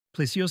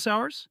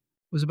Plesiosaurs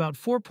was about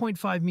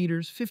 4.5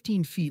 meters,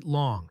 15 feet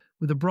long,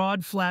 with a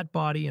broad, flat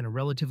body and a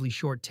relatively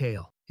short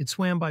tail. It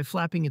swam by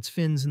flapping its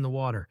fins in the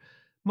water,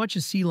 much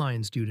as sea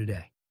lions do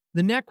today.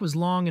 The neck was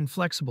long and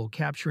flexible,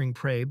 capturing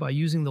prey by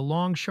using the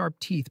long, sharp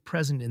teeth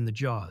present in the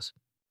jaws.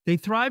 They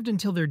thrived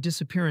until their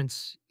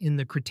disappearance in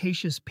the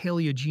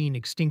Cretaceous-Paleogene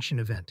extinction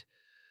event,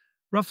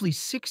 roughly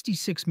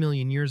 66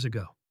 million years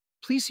ago.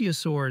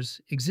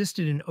 Plesiosaurs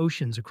existed in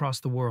oceans across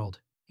the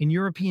world, in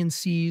European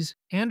seas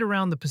and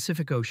around the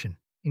Pacific Ocean,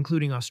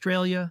 including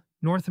Australia,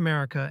 North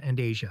America, and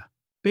Asia.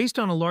 Based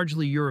on a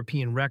largely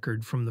European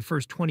record from the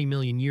first 20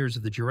 million years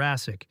of the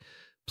Jurassic,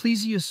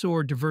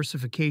 plesiosaur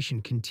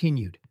diversification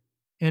continued,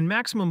 and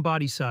maximum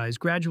body size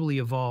gradually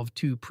evolved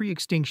to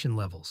pre-extinction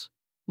levels.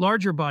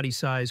 Larger body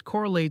size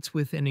correlates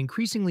with an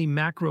increasingly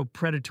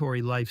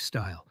macro-predatory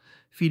lifestyle,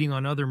 feeding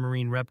on other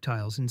marine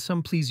reptiles in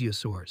some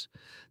plesiosaurs.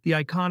 The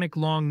iconic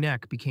long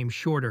neck became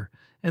shorter,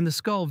 and the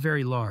skull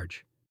very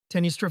large.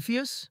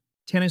 Tanystropheus?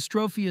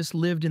 Tanystropheus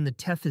lived in the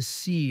Tethys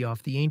Sea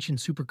off the ancient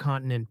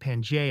supercontinent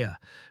Pangaea,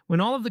 when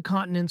all of the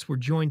continents were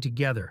joined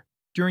together,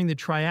 during the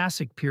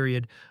Triassic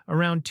period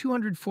around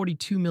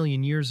 242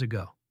 million years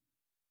ago.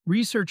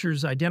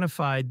 Researchers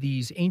identified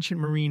these ancient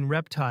marine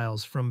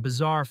reptiles from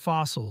bizarre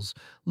fossils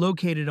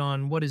located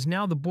on what is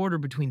now the border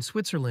between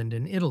Switzerland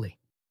and Italy.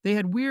 They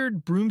had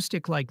weird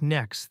broomstick-like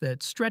necks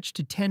that stretched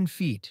to 10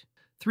 feet,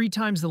 3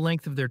 times the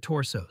length of their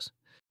torsos.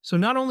 So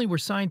not only were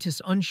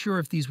scientists unsure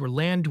if these were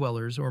land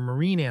dwellers or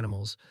marine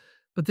animals,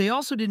 but they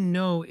also didn't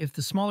know if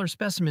the smaller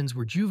specimens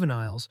were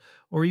juveniles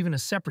or even a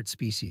separate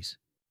species.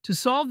 To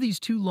solve these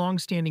two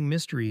long-standing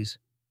mysteries,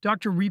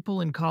 Dr.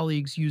 Riepel and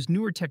colleagues used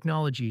newer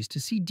technologies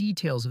to see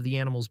details of the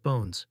animal's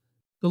bones.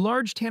 The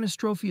large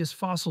Tanystropheus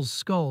fossil's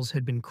skulls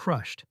had been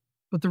crushed,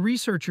 but the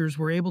researchers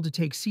were able to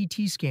take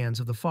CT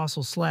scans of the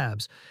fossil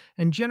slabs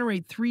and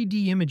generate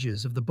 3D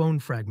images of the bone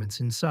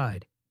fragments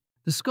inside.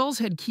 The skulls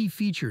had key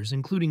features,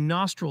 including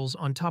nostrils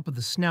on top of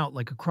the snout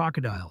like a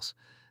crocodile's,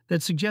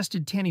 that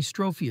suggested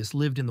Tanystropheus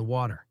lived in the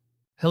water.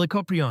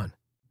 Helicoprion.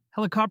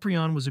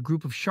 Helicoprion was a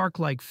group of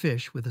shark-like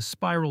fish with a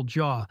spiral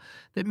jaw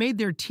that made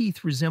their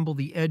teeth resemble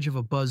the edge of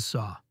a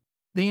buzzsaw.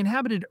 They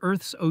inhabited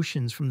Earth's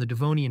oceans from the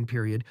Devonian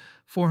period,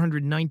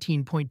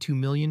 419.2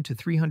 million to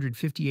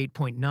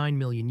 358.9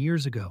 million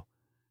years ago,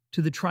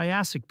 to the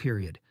Triassic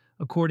period,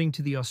 according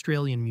to the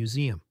Australian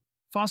Museum.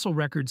 Fossil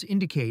records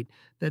indicate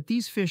that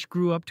these fish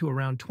grew up to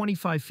around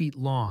 25 feet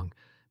long,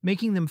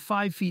 making them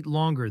 5 feet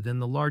longer than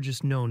the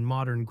largest known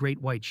modern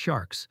great white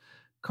sharks,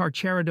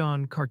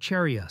 Carcharodon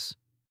carcharias.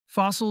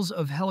 Fossils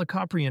of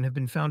Helicoprion have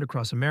been found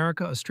across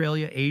America,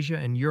 Australia, Asia,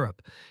 and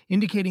Europe,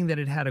 indicating that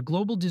it had a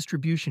global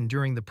distribution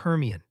during the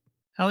Permian.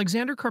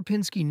 Alexander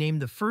Karpinski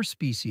named the first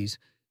species,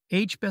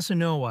 H.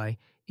 bessonowi,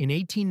 in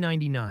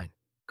 1899.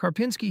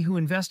 Karpinski, who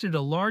invested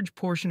a large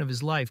portion of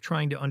his life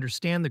trying to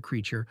understand the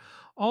creature,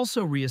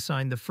 also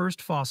reassigned the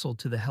first fossil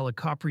to the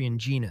Helicoprion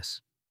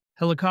genus.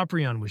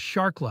 Helicoprion was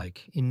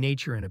shark-like in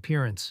nature and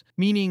appearance,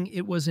 meaning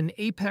it was an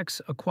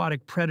apex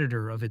aquatic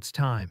predator of its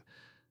time,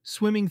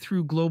 swimming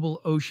through global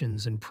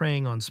oceans and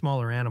preying on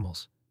smaller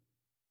animals.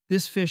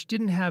 This fish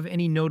didn't have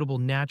any notable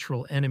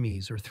natural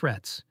enemies or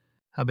threats.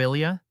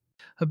 Habelia?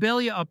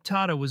 Habelia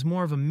optata was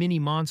more of a mini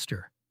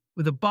monster,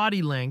 with a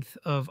body length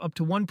of up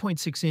to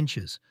 1.6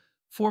 inches,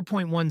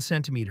 4.1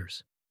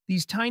 centimeters.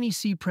 These tiny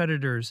sea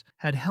predators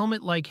had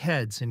helmet-like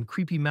heads and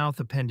creepy mouth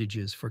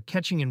appendages for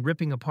catching and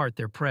ripping apart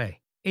their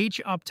prey.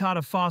 H.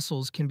 optata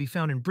fossils can be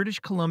found in British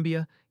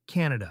Columbia,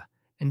 Canada,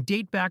 and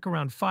date back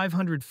around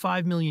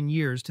 505 million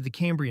years to the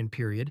Cambrian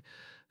period,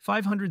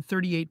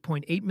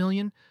 538.8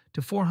 million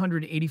to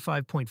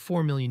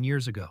 485.4 million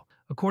years ago,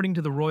 according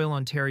to the Royal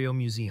Ontario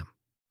Museum.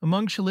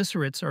 Among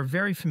chelicerates are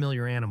very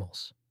familiar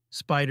animals: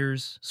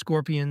 spiders,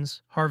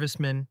 scorpions,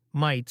 harvestmen,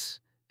 mites,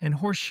 and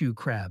horseshoe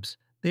crabs.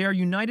 They are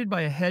united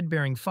by a head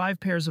bearing 5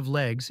 pairs of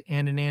legs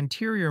and an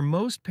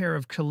anterior-most pair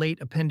of chelate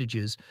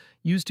appendages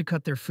used to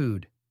cut their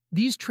food.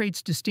 These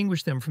traits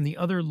distinguish them from the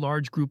other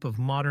large group of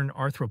modern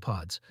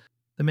arthropods,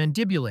 the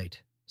mandibulate,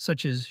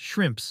 such as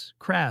shrimps,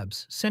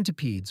 crabs,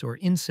 centipedes, or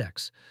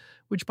insects,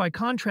 which by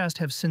contrast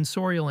have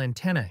sensorial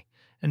antennae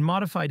and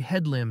modified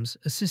head limbs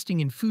assisting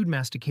in food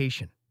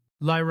mastication.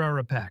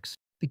 Lyrarapax.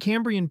 The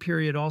Cambrian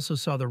period also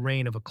saw the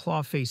reign of a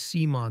claw-faced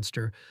sea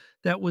monster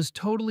that was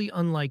totally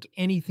unlike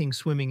anything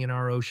swimming in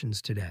our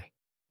oceans today.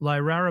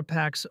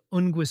 Lyrarapax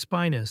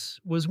unguispinus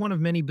was one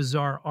of many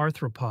bizarre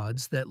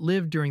arthropods that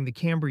lived during the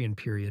Cambrian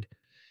period.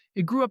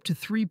 It grew up to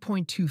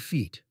 3.2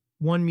 feet,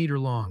 1 meter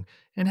long,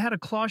 and had a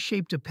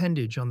claw-shaped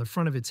appendage on the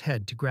front of its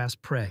head to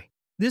grasp prey.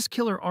 This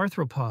killer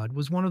arthropod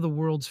was one of the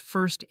world's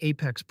first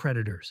apex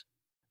predators.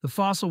 The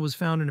fossil was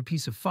found in a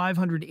piece of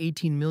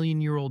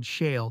 518-million-year-old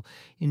shale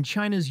in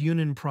China's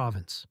Yunnan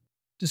province.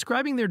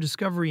 Describing their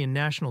discovery in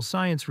National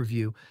Science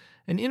Review,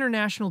 an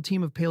international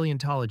team of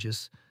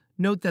paleontologists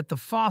note that the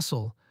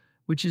fossil,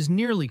 which is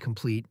nearly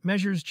complete,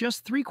 measures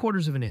just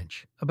 3/4 of an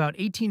inch, about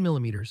 18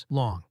 millimeters,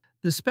 long.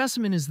 The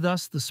specimen is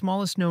thus the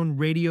smallest known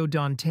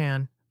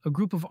radiodontan, a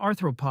group of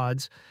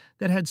arthropods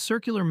that had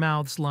circular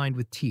mouths lined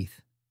with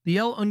teeth. The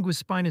L.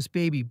 unguispinus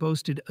baby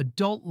boasted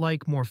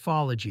adult-like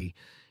morphology,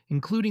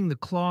 including the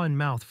claw and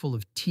mouth full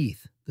of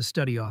teeth, the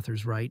study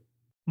authors write.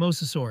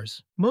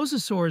 Mosasaurs.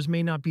 Mosasaurs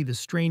may not be the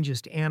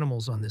strangest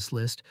animals on this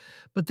list,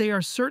 but they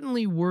are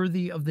certainly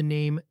worthy of the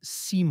name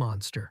sea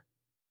monster.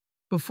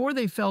 Before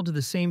they fell to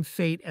the same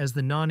fate as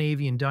the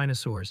non-avian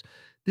dinosaurs,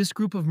 this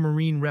group of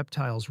marine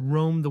reptiles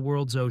roamed the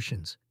world's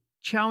oceans,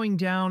 chowing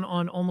down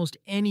on almost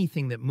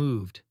anything that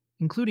moved,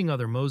 including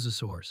other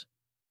mosasaurs.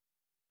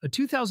 A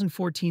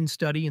 2014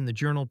 study in the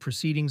journal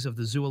Proceedings of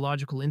the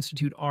Zoological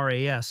Institute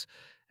RAS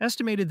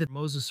estimated that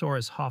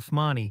Mosasaurus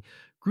hoffmanni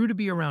grew to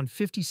be around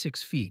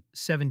 56 feet,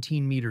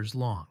 17 meters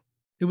long.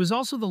 It was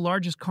also the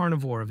largest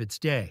carnivore of its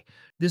day.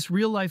 This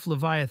real-life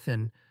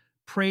leviathan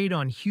preyed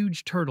on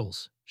huge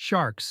turtles,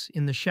 sharks,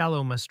 in the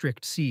shallow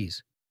Maastricht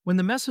seas. When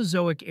the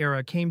Mesozoic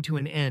era came to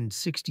an end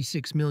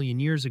 66 million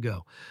years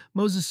ago,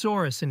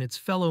 Mosasaurus and its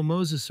fellow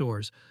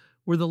mosasaurs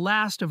were the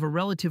last of a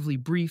relatively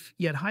brief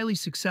yet highly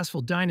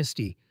successful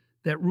dynasty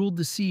that ruled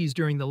the seas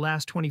during the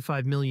last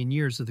 25 million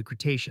years of the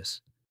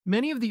Cretaceous.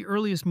 Many of the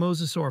earliest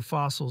mosasaur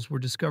fossils were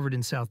discovered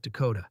in South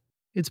Dakota.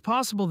 It's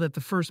possible that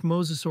the first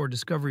mosasaur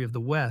discovery of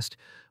the West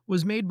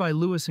was made by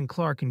Lewis and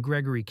Clark in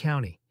Gregory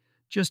County,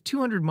 just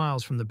 200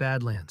 miles from the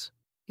Badlands.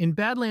 In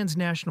Badlands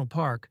National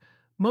Park,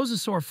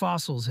 mosasaur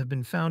fossils have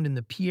been found in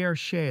the Pierre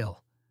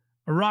Shale,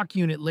 a rock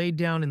unit laid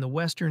down in the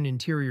western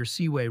interior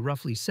seaway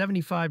roughly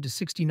 75 to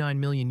 69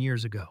 million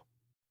years ago.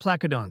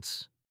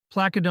 Placodonts.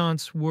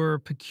 Placodonts were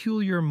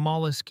peculiar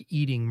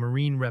mollusk-eating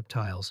marine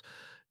reptiles,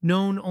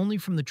 known only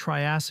from the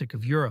Triassic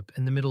of Europe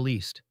and the Middle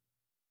East.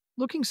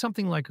 Looking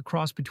something like a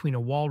cross between a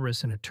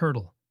walrus and a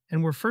turtle,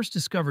 and were first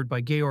discovered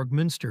by Georg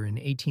Münster in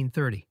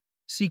 1830.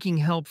 Seeking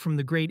help from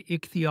the great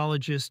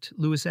ichthyologist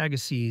Louis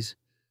Agassiz,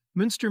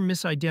 Münster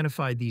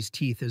misidentified these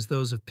teeth as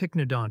those of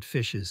pycnodont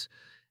fishes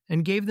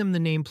and gave them the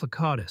name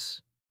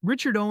Placodus.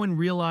 Richard Owen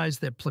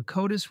realized that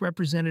Placodus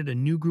represented a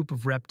new group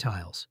of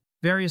reptiles,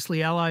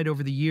 variously allied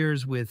over the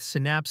years with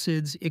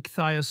synapsids,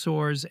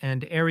 ichthyosaurs,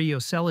 and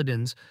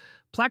ariocelidans.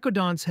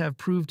 Placodonts have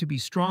proved to be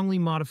strongly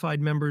modified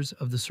members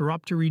of the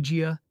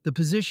Sauropterygia, the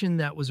position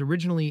that was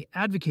originally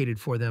advocated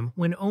for them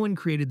when Owen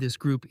created this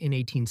group in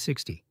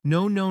 1860.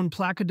 No known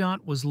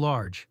placodont was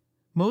large.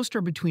 Most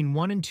are between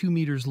 1 and 2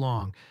 meters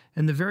long,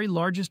 and the very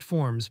largest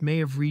forms may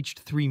have reached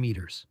 3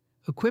 meters.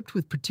 Equipped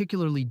with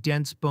particularly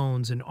dense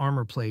bones and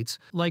armor plates,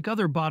 like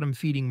other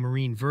bottom-feeding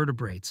marine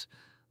vertebrates,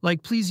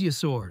 like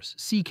plesiosaurs,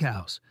 sea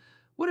cows,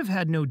 would have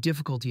had no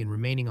difficulty in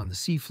remaining on the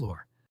seafloor.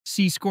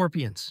 Sea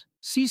scorpions.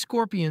 Sea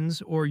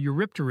scorpions, or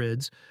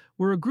eurypterids,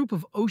 were a group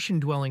of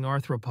ocean-dwelling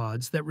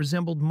arthropods that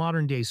resembled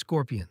modern-day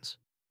scorpions.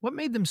 What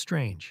made them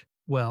strange?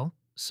 Well,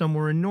 some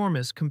were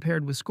enormous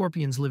compared with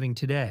scorpions living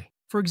today.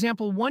 For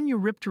example, one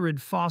eurypterid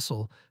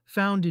fossil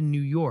found in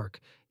New York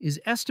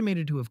is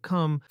estimated to have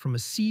come from a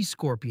sea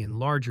scorpion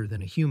larger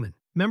than a human.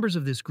 Members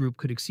of this group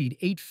could exceed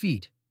 8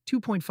 feet,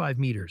 2.5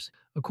 meters,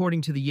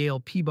 according to the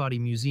Yale Peabody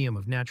Museum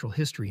of Natural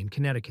History in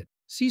Connecticut.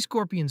 Sea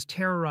scorpions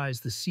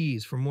terrorized the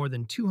seas for more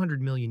than 200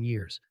 million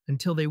years,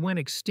 until they went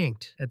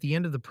extinct at the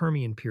end of the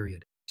Permian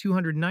period,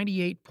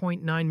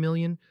 298.9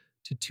 million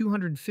to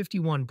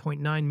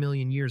 251.9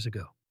 million years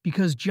ago.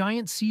 Because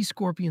giant sea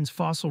scorpions'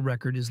 fossil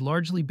record is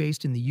largely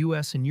based in the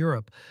US and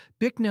Europe,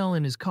 Bicknell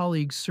and his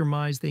colleagues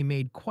surmise they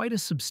made quite a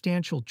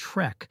substantial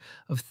trek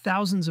of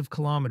thousands of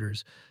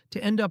kilometers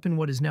to end up in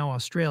what is now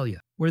Australia,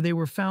 where they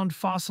were found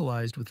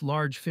fossilized with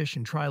large fish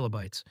and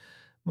trilobites,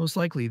 most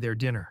likely their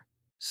dinner.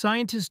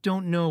 Scientists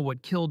don't know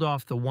what killed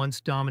off the once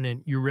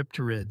dominant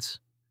eurypterids,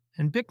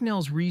 and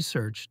Bicknell's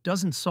research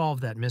doesn't solve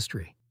that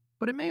mystery.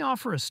 But it may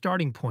offer a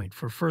starting point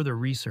for further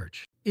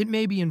research. It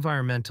may be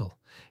environmental,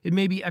 it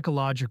may be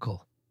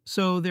ecological,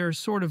 so they're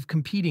sort of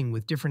competing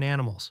with different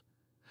animals.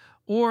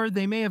 Or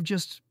they may have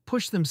just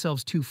pushed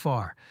themselves too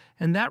far,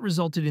 and that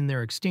resulted in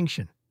their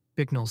extinction,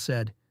 Bicknell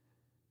said.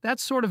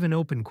 That's sort of an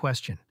open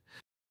question.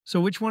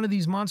 So which one of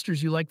these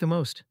monsters you like the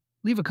most?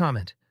 Leave a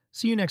comment.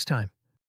 See you next time.